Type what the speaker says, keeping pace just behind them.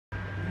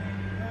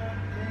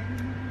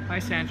Hi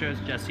Sandra, it's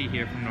Jesse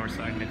here from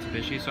Northside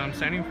Mitsubishi. So I'm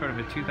standing in front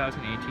of a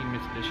 2018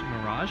 Mitsubishi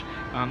Mirage.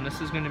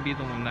 This is going to be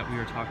the one that we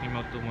were talking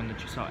about, the one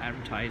that you saw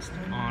advertised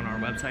on our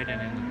website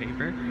and in the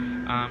paper.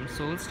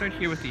 So let's start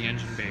here with the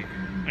engine bay.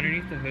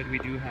 Underneath the hood we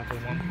do have a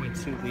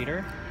 1.2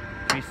 liter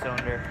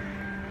 3-cylinder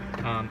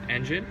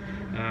engine.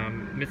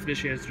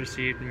 Mitsubishi has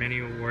received many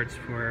awards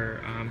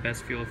for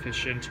best fuel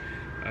efficient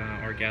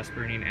or gas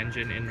burning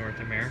engine in North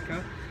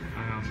America,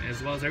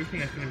 as well as everything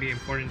that's going to be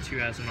important to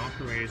you as an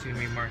operator is going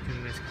to be marked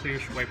in this clear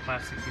white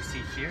plastic you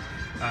see here.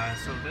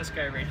 So this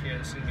guy right here,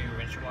 this is going to be your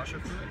windshield washer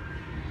fluid,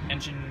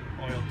 engine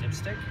oil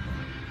dipstick,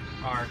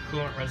 our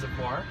coolant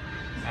reservoir,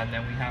 and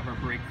then we have our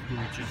brake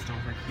fluid just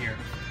over here.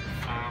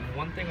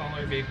 One thing all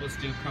our vehicles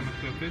do come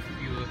equipped with,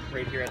 if you look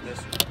right here at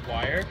this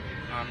wire,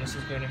 this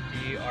is going to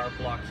be our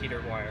block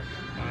heater wire.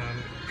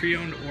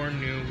 Pre-owned or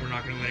new, we're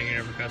not going to let any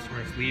of our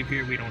customers leave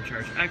here. We don't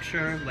charge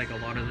extra like a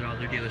lot of the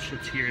other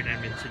dealerships here in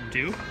Edmonton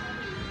do.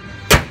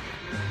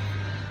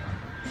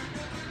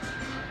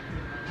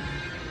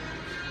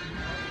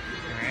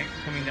 Alright,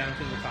 coming down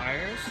to the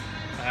tires.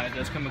 It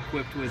does come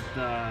equipped with,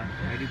 I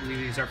do believe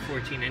these are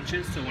 14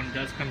 inches, so when it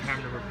does come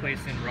time to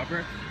replace in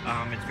rubber,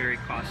 it's very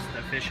cost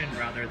efficient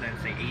rather than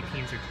say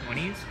 18s or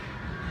 20s.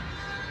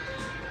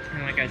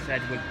 And like I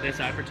said, with this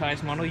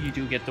advertised model, you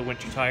do get the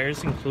winter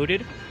tires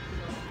included.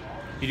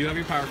 You do have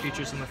your power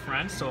features in the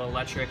front, so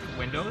electric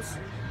windows.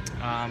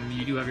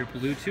 You do have your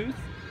Bluetooth,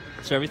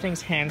 so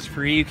everything's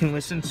hands-free. You can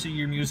listen to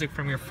your music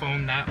from your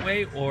phone that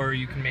way, or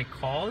you can make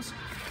calls.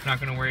 You're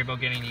not going to worry about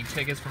getting any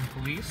tickets from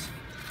police.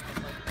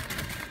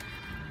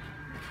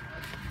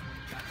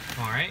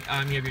 Alright,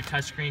 you have your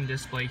touchscreen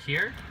display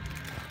here,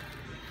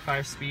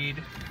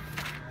 5-speed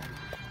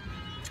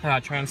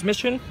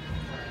transmission.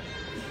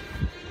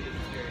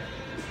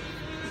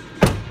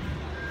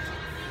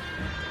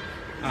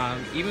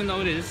 Even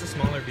though it is a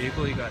smaller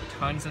vehicle, you got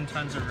tons and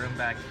tons of room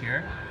back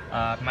here.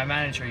 My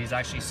manager, he's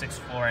actually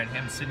 6'4", and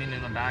him sitting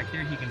in the back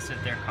here, he can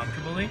sit there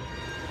comfortably.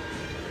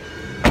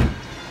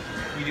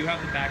 We do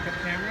have the backup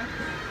camera.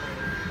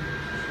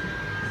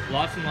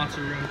 Lots and lots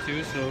of room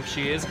too, so if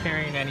she is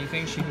carrying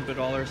anything, she can put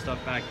all her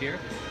stuff back here.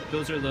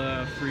 Those are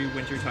the 3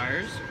 winter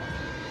tires.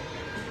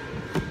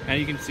 And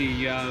you can see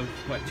you have,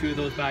 what, 2 of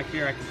those back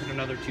here. I can put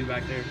another 2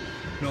 back there,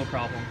 no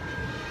problem.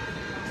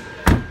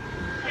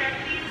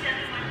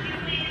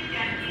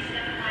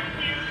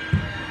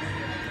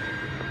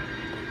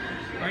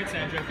 Alright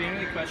Sandra, if you have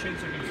any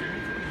questions or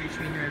concerns, you can reach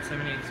me here at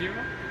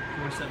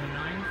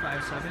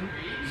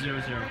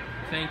 780-479-5700.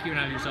 Thank you and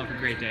have yourself a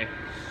great day.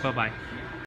 Bye-bye.